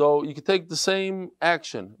 So you could take the same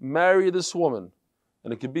action, marry this woman,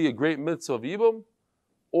 and it could be a great mitzvah of Yibum,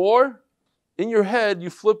 or in your head you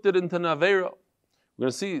flipped it into Navera. We're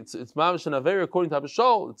going to see it's Mamish and Navera according to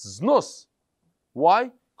Abishol, it's Znus.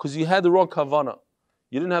 Why? Because you had the wrong kavana.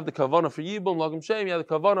 You didn't have the kavana for Yibum, Lagim Shem, you had the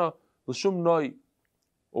kavana L'shum Noi,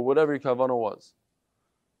 or whatever your kavana was.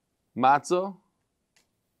 Matzah,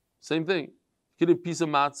 same thing. You get a piece of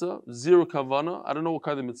matzah, zero kavana. I don't know what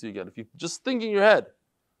kind of mitzvah you get. If you just think in your head,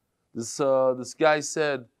 this guy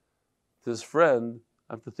said to his friend,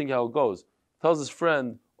 I have to think how it goes. Tells his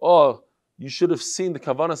friend, "Oh, you should have seen the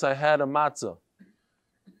kavanas I had on matzah.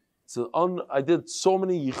 I did so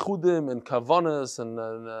many yichudim and kavanas and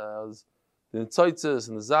the tzaitzes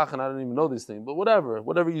and the zach, and I don't even know these things. But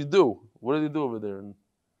whatever you do, what do you do over there? And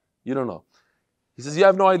you don't know." He says, "You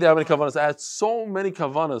have no idea how many kavanas. I had so many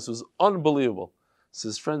kavanas. It was unbelievable." So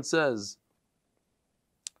his friend says,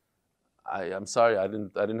 I'm sorry, I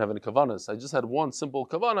didn't have any kavanas. I just had one simple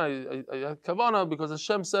kavana. I had kavana because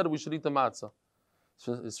Hashem said we should eat the matzah."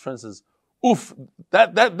 His friend says, "Oof,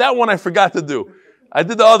 that one I forgot to do. I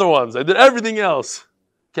did the other ones. I did everything else."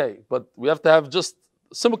 Okay, but we have to have just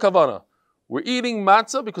simple kavana. We're eating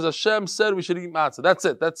matzah because Hashem said we should eat matzah. That's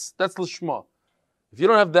it. That's l'shma. If you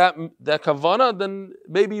don't have that kavana, then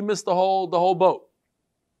maybe you missed the whole boat.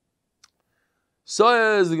 So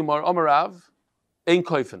is the Gemara, Amarav, ein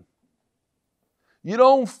koifen. You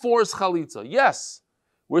don't force chalitza. Yes,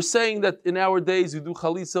 we're saying that in our days we do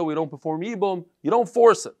chalitza, we don't perform yibum. You don't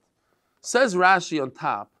force it. Says Rashi on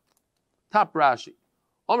top Rashi.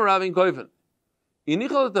 Amarav ein koifen.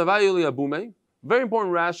 Inichal tavayuli abume. Very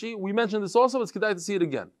important Rashi. We mentioned this also. It's kedai to see it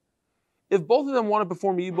again. If both of them want to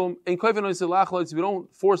perform yibum, ein koifen oiselach chalitza, we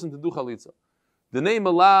don't force them to do chalitza. The name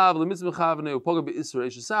alav lemitzvah chavnei upoga beisur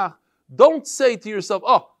eshesach. Don't say to yourself,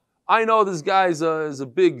 "Oh, I know this guy is a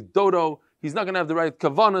big dodo. He's not going to have the right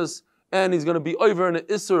kavanas, and he's going to be over in the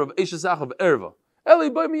isur of eshesach of erva." Eli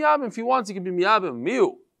boy miyabim. If he wants, he can be miyabim.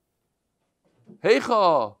 Miu.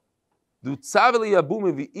 Heicha du tzaveli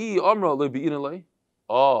abume v'i amra le bi'inalei.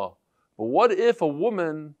 Oh, but what if a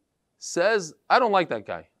woman says, "I don't like that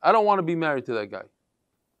guy. I don't want to be married to that guy."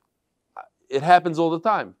 It happens all the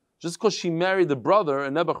time. Just because she married the brother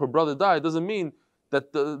and Nebuch, her brother, died, doesn't mean that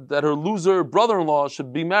her loser brother-in-law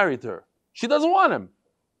should be married to her. She doesn't want him.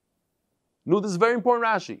 No, this is very important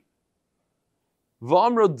Rashi.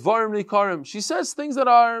 V'amra dvarim nikarim. She says things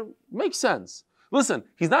that make sense. Listen,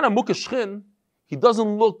 he's not a mukashchin. He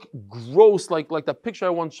doesn't look gross like that picture I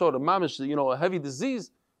once showed, a mamish, a heavy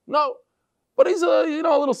disease. No. But he's a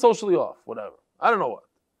little socially off, whatever. I don't know what.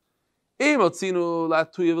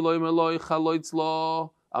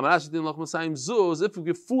 If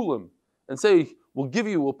we fool him and say,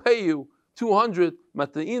 we'll pay you 200,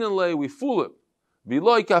 we fool him.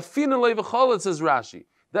 Says Rashi.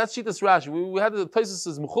 That's Shitas Rashi. We had the Taisus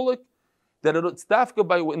says Mechulik, that it's dafka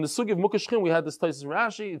by, in the sugi of Mukashchin, we had this Taisus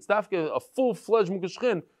Rashi, it's dafka a full-fledged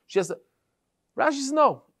Mukashchin. She has Rashi says,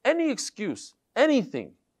 no, any excuse,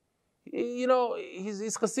 anything. He's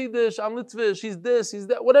Hasidish, I'm Litvish, he's this, he's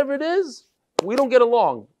that, whatever it is, we don't get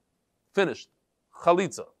along. Finished.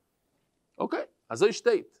 Chalitza. Okay, as I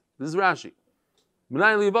state, this is Rashi.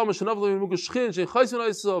 Very important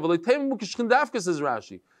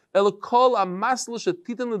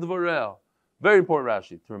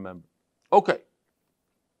Rashi to remember. Okay.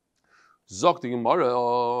 Zok the Gemara.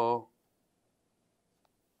 Oh.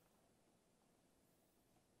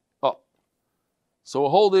 So we're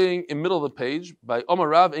holding in middle of the page by Omar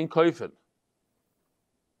Rav in Koifen.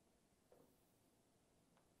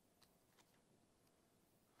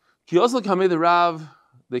 Kiosla Kamei the Rav.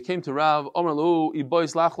 They came to Rav, Omer Lu,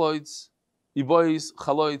 Ibois Lachloitz, Ibois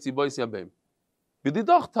Chaloitz, Ibois Yabem.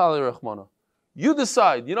 B'didoch Tali Rachmana. You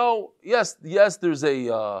decide. Yes, there's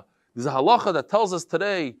a halacha that tells us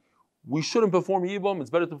today we shouldn't perform Yibum, it's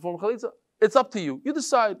better to perform Chalitza. It's up to you. You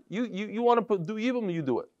decide. You want to do Yibum, you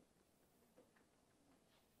do it.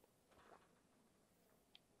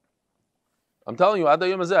 I'm telling you, I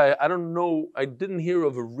don't know, I didn't hear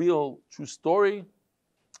of a real true story.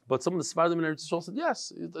 But some of the Svardim in Eretz Yisrael said,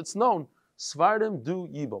 yes, it's known. Svardim do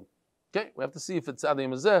Yibum. Okay, we have to see if it's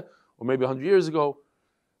Adayim Azeh, or maybe 100 years ago.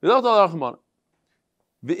 It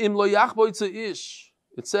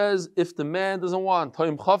says, if the man doesn't want,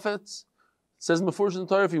 Toim Chafetz, it says in the Mefurish in the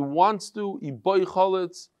Torah, if he wants to, Iboy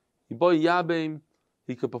Cholitz, Iboy Yabim,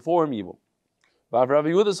 he could perform Yibum.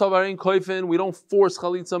 We don't force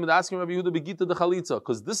Chalitza. I'm asking Rabbi Yehuda Begita the Chalitza,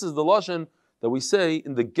 because this is the Lashon that we say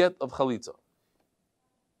in the get of Chalitza.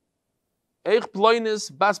 Eich ploinis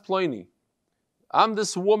bas ploini. I'm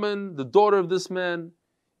this woman, the daughter of this man.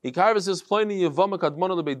 I brought this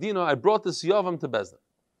Yavam to Bresler.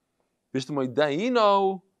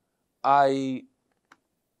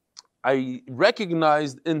 I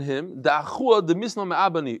recognized in him the Achua the Misna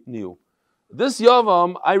Me'aba knew. This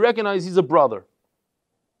Yavam, I recognize he's a brother.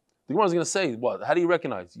 The Gemara is going to say, what? How do you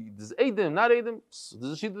recognize? There's Eidim, not Eidim.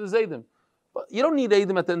 There's a sheet there's Eidim. But you don't need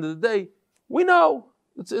Eidim at the end of the day. We know.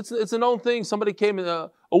 It's a known thing. Somebody came in,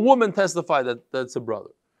 a woman testified that's a brother.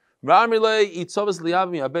 And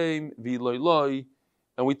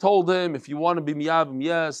we told him, if you want to be miyabim,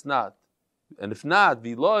 yes, not. And if not,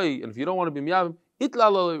 and if you don't want to be miyabim,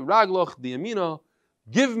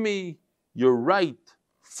 give me your right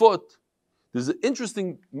foot. There's an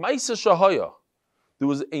interesting Maisa Shahaya. There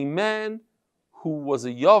was a man who was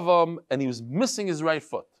a Yavam and he was missing his right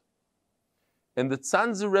foot. And the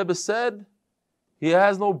Tzanzi Rebbe said, he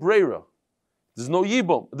has no breira. There's no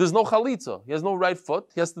yibum. There's no chalitza. He has no right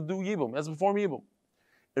foot. He has to do yibum. He has to perform yibum.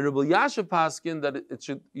 And Rabbi Yasha paskin that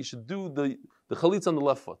you should do the chalitza on the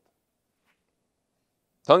left foot.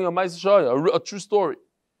 Telling you a true story.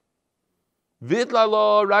 I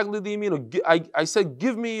said,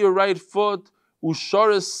 give me your right foot,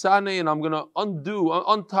 usharis sane, and I'm going to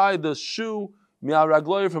untie the shoe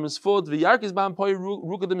from his foot. And I'm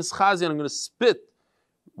going to spit.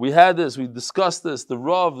 We had this, we discussed this, the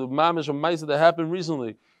Rav, the Mamish of Maisa that happened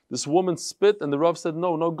recently. This woman spit, and the Rav said,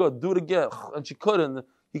 no good, do it again. And she couldn't.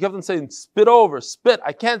 He kept on saying, spit over, spit.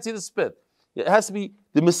 I can't see the spit. It has to be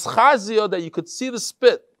the mischazia that you could see the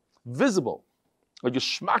spit, visible. Like a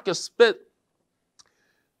shmaka spit.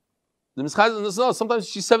 The mischazia, sometimes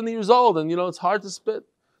she's 70 years old, and it's hard to spit.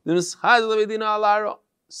 The mischazia,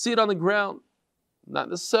 see it on the ground. Not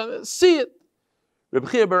necessarily, see it. Reb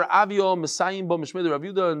Chia bar Avio Mesayim bo Mishmei Rav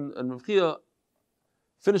Yehuda and Reb Chia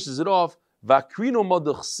finishes it off. Vakrino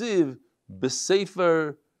modachsiv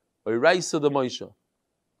b'sefer oiraisa de Moshe.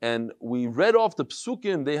 And we read off the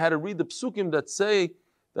psukim. They had to read the psukim that say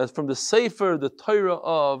that from the sefer, the Torah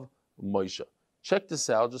of Moshe. Check this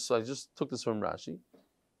out. I just took this from Rashi.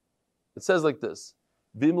 It says like this: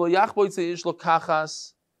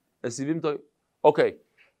 Okay,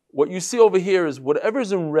 what you see over here is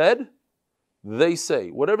whatever's in red. They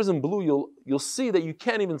say. Whatever's in blue, you'll see that you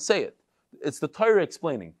can't even say it. It's the Torah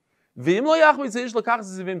explaining. If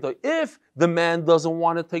the man doesn't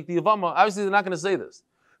want to take the Yevama, obviously they're not going to say this.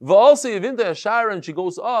 And she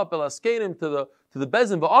goes up, to the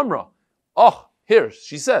Bezin, v'amra. Oh, here,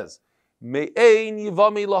 she says, he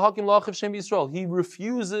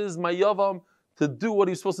refuses my Yavam to do what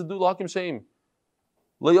he's supposed to do, l'hakim sheim.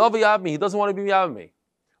 He doesn't want to be miyab me.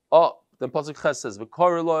 Oh, then Pasuk Ches says,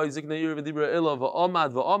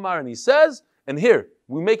 and he says, and here,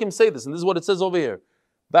 we make him say this, and this is what it says over here.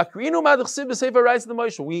 Bakrinu madachsiv b'sefer writes in the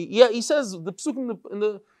Moshe. He says the psukim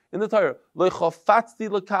in the Torah. Loichafatzti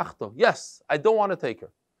lekachto. Yes, I don't want to take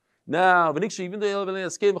her. Now, even though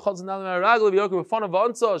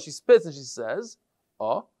she spits and she says,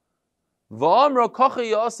 "Oh, v'amra kacha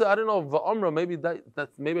yasa." I don't know. V'amra, maybe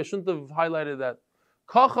maybe I shouldn't have highlighted that.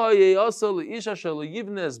 Kacha yasa leisha shelo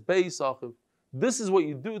yivnes beis achiv. This is what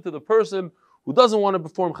you do to the person who doesn't want to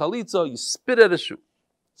perform chalitza. You spit at a shoe.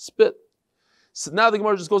 Spit. So now the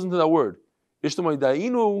Gemara just goes into that word. I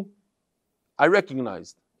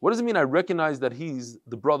recognized. What does it mean? I recognize that he's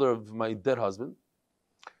the brother of my dead husband.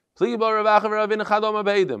 I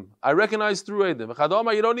recognize through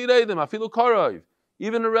Eidim. You don't need Eidim. Afilu Karov.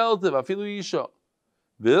 Even a relative. Afilu Isha.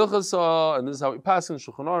 And this is how we pass in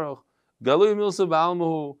Shulchan Aruch. Galui Milsa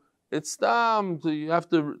Ba'almahu. It's tam. You have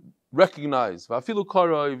to recognize. Afilu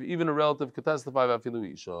Karov. Even a relative could testify.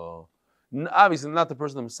 Afilu Isha. Obviously, not the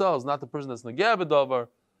person themselves, not the person that's Negeh B'davar,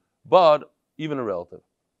 but even a relative.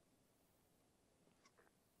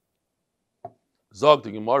 Zog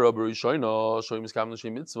the Gemara B'Rishoina Shoyim Iskam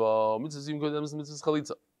L'Shem Mitzvah Mitzvah Kodem Mitzvah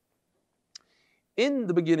Chalitza. In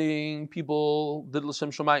the beginning, people did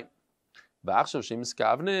L'Shem Shomayim. V'achshav Shem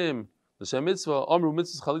Iskavnim L'Shem Mitzvah Amru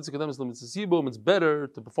Mitzvah Chalitza Kodem Mitzvah Sibum. It's better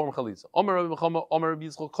to perform Chalitza. Omer Rabbi Mechama Omer Rabbi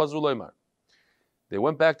Yitzchak Chazru Loymar. They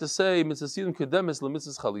went back to say Mitzvah Sibum Kodem Mitzvah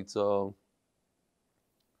Chalitza.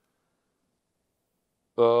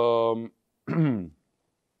 The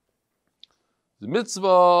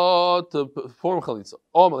mitzvah to perform chalitza.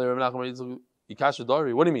 What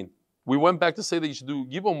do you mean? We went back to say that you should do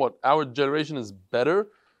Yibum. What? Our generation is better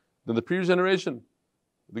than the previous generation.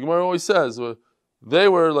 The Gemara always says they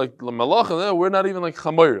were like malachim. We're not even like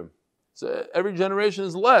chamorim. So every generation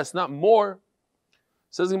is less, not more.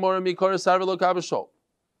 Says the Gemara, Mikar Sarva Lo Kabashol.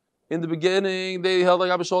 In the beginning, they held like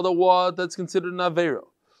Abashol that what? That's considered an avera.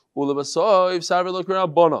 Ulebasoy Sarva Lo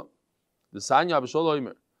Karabona. The Sanya Abashol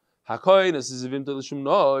Oimer. Hakoy nesizivim to l'shum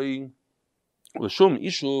noi, l'shum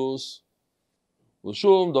ishus,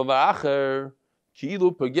 l'shum dovar acher,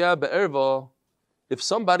 ki'ilu pagea be'erva. If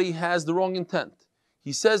somebody has the wrong intent,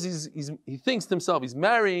 he says he thinks to himself he's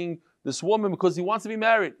marrying this woman because he wants to be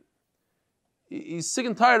married. He's sick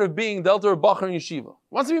and tired of being dealt to a bacher in yeshiva.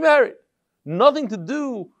 He wants to be married. Nothing to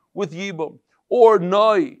do with yibum or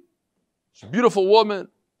noi. She's a beautiful woman.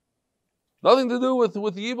 Nothing to do with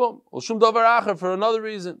yibum. L'shum dovar acher for another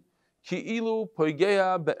reason. Ki'ilu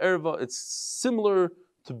poigeya be'erva. It's similar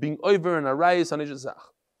to being over in a rayis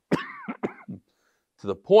anijazach. To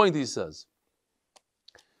the point, he says,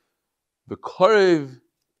 "V'korev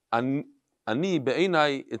ani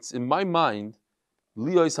be'enai." It's in my mind,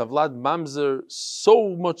 liyos havlad mamzer.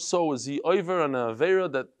 So much so is he over an avera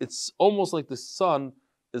that it's almost like the son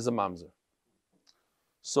is a mamzer.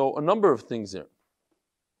 So a number of things here.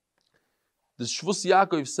 The Shvus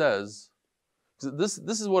Yaakov says. This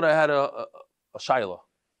is what I had a shaila.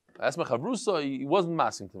 I asked my chavrusa, he wasn't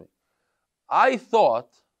masking to me. I still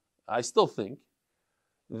think,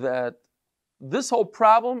 that this whole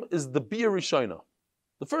problem is the Bia Rishona.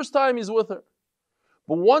 The first time he's with her.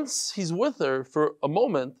 But once he's with her for a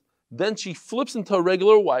moment, then she flips into a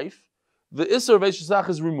regular wife, the Isser Veishazach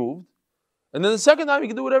is removed, and then the second time he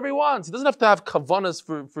can do whatever he wants. He doesn't have to have kavanas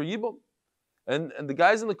for Yibum. And the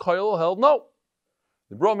guys in the koil held no.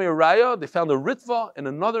 They brought me a raya. They found a ritva in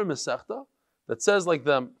another mesechta that says like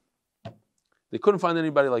them. They couldn't find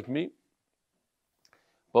anybody like me.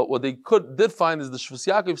 But what they did find is the Shvus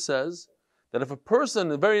Yaakov says that if a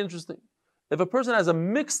person, very interesting, if a person has a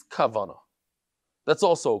mixed kavana, that's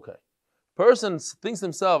also okay. Person thinks to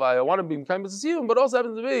himself, I want to be kind of him, but also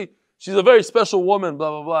happens to be, she's a very special woman, blah,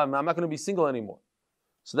 blah, blah. I'm not going to be single anymore.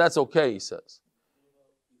 So that's okay, he says.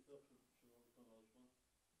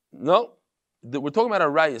 No. We're talking about a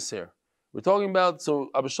rayas here. We're talking about,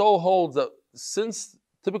 so Abishol holds that since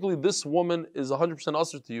typically this woman is 100%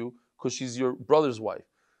 usher to you because she's your brother's wife.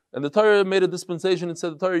 And the Torah made a dispensation and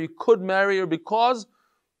said the Torah, you could marry her because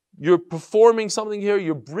you're performing something here,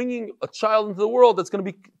 you're bringing a child into the world that's going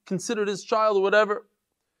to be considered his child or whatever.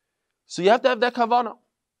 So you have to have that kavana.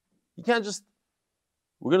 You can't just,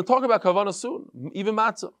 we're going to talk about kavana soon, even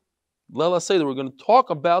matzah. Lela Seder, we're going to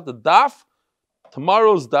talk about the daf.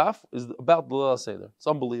 Tomorrow's daf is about the Lela Seder. It's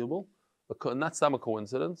unbelievable. Not some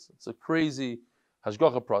coincidence. It's a crazy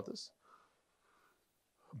hashgacha pratis.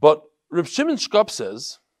 But Reb Shimon Shkop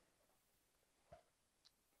says,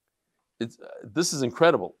 this is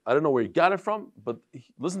incredible. I don't know where he got it from, but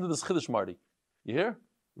listen to this Chiddush Marty. You hear?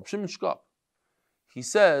 Reb Shimon Shkop. He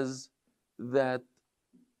says that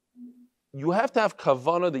you have to have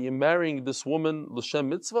kavana that you're marrying this woman, l'shem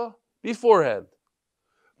mitzvah, beforehand.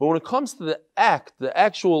 But when it comes to the act, the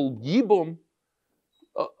actual yibum,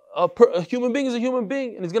 a human being is a human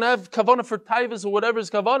being, and he's going to have kavanah for taivas or whatever his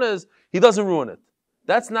kavanah is, he doesn't ruin it.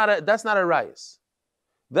 That's not a rayas.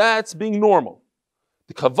 That's being normal.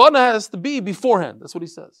 The kavanah has to be beforehand. That's what he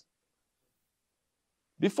says.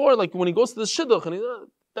 Before, like when he goes to the shidduch, and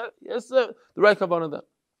yes, the right kavanah then.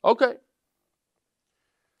 Okay.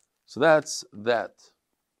 So that's that.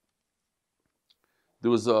 There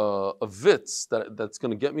was a vitz that's going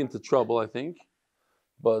to get me into trouble, I think,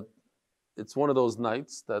 but it's one of those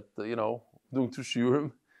nights that, doing two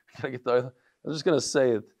shiurim, I'm just going to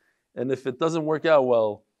say it. And if it doesn't work out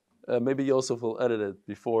well, maybe Yosef will edit it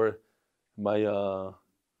before the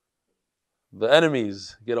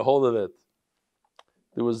enemies get a hold of it.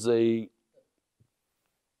 There was a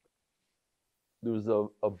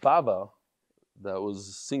baba that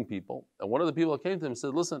was seeing people, and one of the people that came to him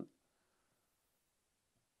said, "Listen."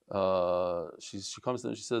 She comes to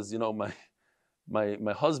him and she says,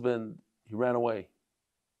 my husband, he ran away.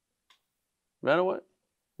 Ran away?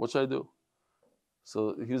 What should I do?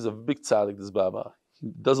 So he was a big tzaddik, this Baba.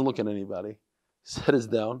 He doesn't look at anybody. His head is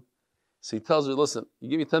down. So he tells her, listen, you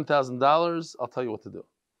give me $10,000, I'll tell you what to do.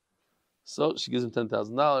 So she gives him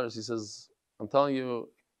 $10,000. He says, I'm telling you,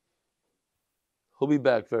 he'll be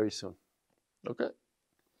back very soon. Okay.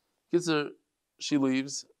 Gets her, she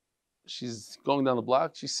leaves. She's going down the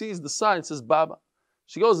block. She sees the sign, it says Baba.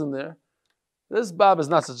 She goes in there. This Baba is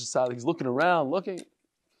not such a tzaddik. He's looking around, looking.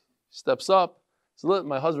 Steps up. Says, look,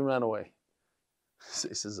 my husband ran away.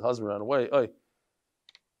 He says, the husband ran away. Oy,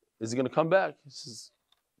 is he going to come back? He says,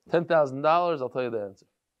 $10,000, I'll tell you the answer.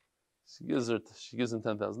 She gives him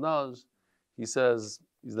 $10,000. He says,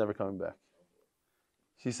 he's never coming back.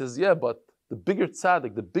 He says, yeah, but the bigger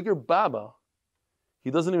tzaddik, the bigger Baba, he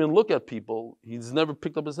doesn't even look at people. He's never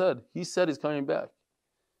picked up his head. He said he's coming back.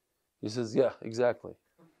 He says, yeah, exactly.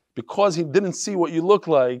 Because he didn't see what you look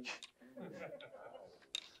like.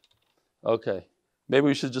 Okay. Maybe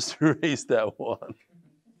we should just erase that one.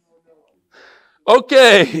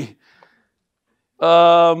 Okay.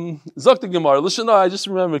 Zok Gemara. Listen, no, I just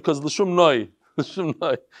remember because L'shum Noi. It's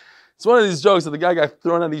one of these jokes that the guy got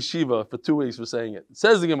thrown out of Yeshiva for 2 weeks for saying it.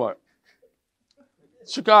 Says the Gemara.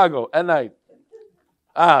 Chicago, at night.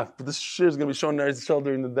 But this shir is going to be shown there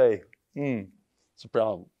during the day. It's a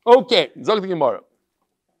problem. Okay, Zok the Gemara.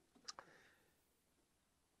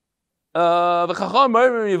 No,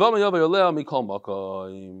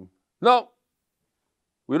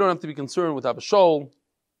 we don't have to be concerned with Abishol.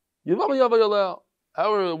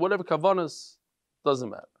 However, whatever kavanas, doesn't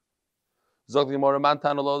matter. Zok the Gemara.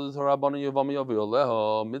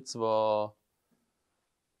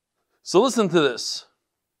 So listen to this.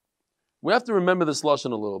 We have to remember this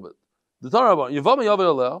lashon a little bit. The Torah about Yevamos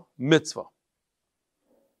Yavayoleh mitzvah.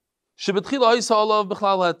 Shebetchila Isa Olav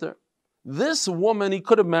B'chlal Heter. This woman, he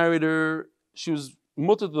could have married her. She was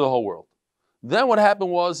mutter to the whole world. Then what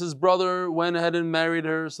happened was his brother went ahead and married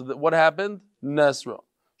her. So that what happened? Nesra.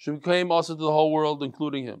 She became also to the whole world,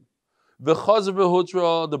 including him. V'chazer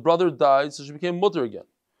v'hutra. The brother died, so she became mutter again.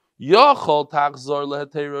 Yachol tachzor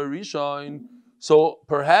lehetera rishain. So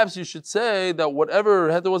perhaps you should say that whatever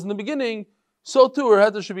her heter was in the beginning, so too her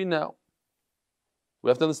heter should be now. We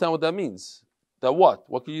have to understand what that means. That what?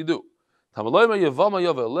 What can you do?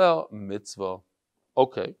 Mitzvah.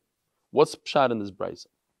 Okay. What's pshat in this brayso?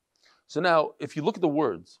 So now, if you look at the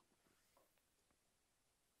words,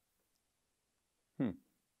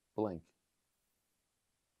 blank.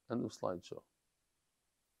 End of slideshow.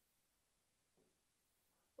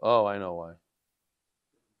 Oh, I know why.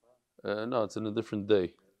 No, it's in a different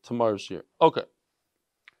day. Tomorrow's here. Okay.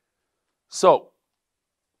 So,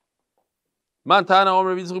 Mantana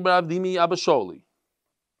Omer Vizchuk Abdimi Abasholi.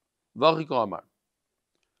 Vachiko Amar.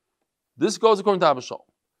 This goes according to Abashol.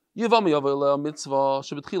 Yevamos Yavayoleh mitzvah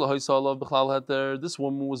shebetchila haisalav b'chlal heter. This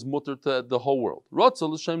woman was mutter to the whole world. Rotza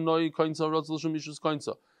l'shem noi kainsa, rotza l'shem mishus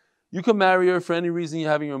kainsa. You can marry her for any reason you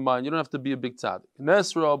have in your mind. You don't have to be a big tzaddik.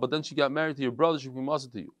 Nesra, but then she got married to your brother. She became also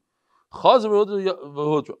to you. Chazer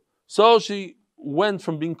v'hudra. So she went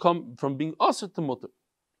from being usher to mutter.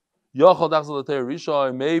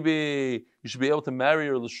 Maybe you should be able to marry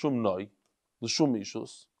her l'shum noi, l'shum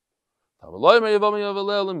mishus. You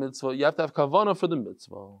have to have kavanah for the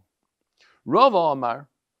mitzvah. Rav Amar.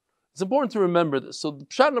 It's important to remember this. So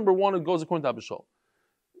pshat number one, it goes according to Abishol.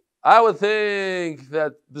 I would think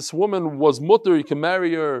that this woman was mutter. You can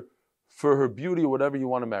marry her for her beauty or whatever you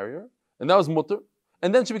want to marry her, and that was mutter.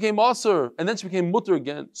 And then she became asur, and then she became mutter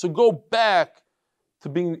again. So go back to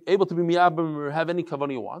being able to be miyabim or have any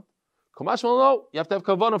kavanah you want. Kamash no, you have to have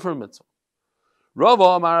kavanah for a mitzvah. Rav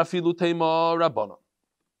Amar afilu teima rabbana.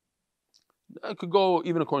 It could go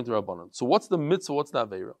even according to Rabbanan. So what's the mitzvah? What's the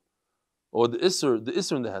aveira? or the Isser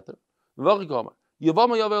in the heter.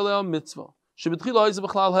 Yevama yaver mitzvah. Shebetchila ha'izah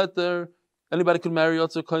b'chlal heter. Anybody can marry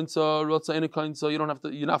Yotza Kainza, Rotza Ene Kainza. You don't have to.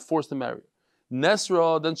 You're not forced to marry.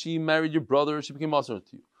 Nesra, then she married your brother. She became Asr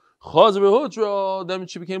to you. Chaz v'Hudra, then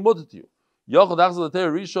she became Mutter to you. Yachad Achzal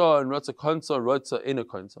Teir Risha and Rotza Kainza, Rotza Ene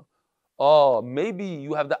Kainza. Oh, maybe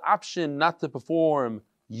you have the option not to perform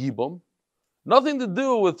Yibum. Nothing to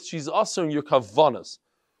do with she's Asr your kavanas.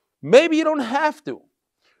 Maybe you don't have to.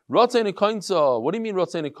 Rotza Ene Kainza. What do you mean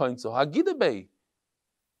Rotza Ene Kainza? Hagidabei.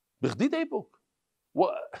 B'chdi Deipuk.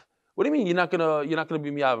 What do you mean you're not gonna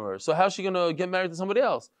be miyaver? So how's she gonna get married to somebody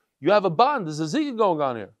else? You have a bond. There's a zikah going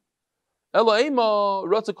on here.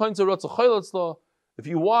 If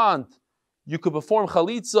you want, you could perform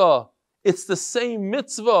chalitza. It's the same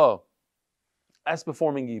mitzvah as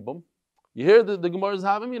performing yibum. You hear the Gemara is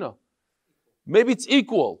having, Maybe it's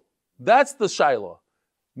equal. That's the shaila.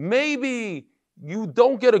 Maybe you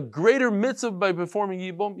don't get a greater mitzvah by performing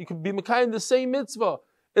yibum. You could be mekayim the same mitzvah.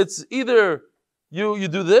 It's either you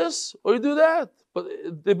do this or you do that, but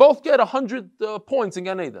they both get 100 points in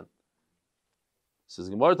Gan Eden. Says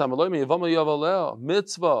Gemara,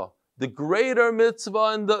 mitzvah. The greater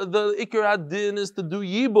mitzvah and the ikar hadin is to do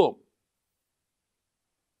yibum.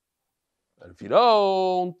 And if you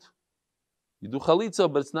don't, you do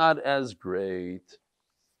chalitza, but it's not as great.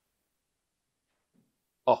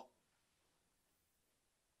 Oh.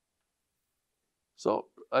 So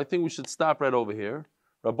I think we should stop right over here.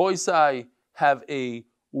 Rabbi Isai, have a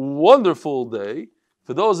wonderful day.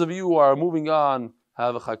 For those of you who are moving on,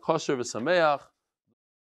 have a chag kosher v'sameach.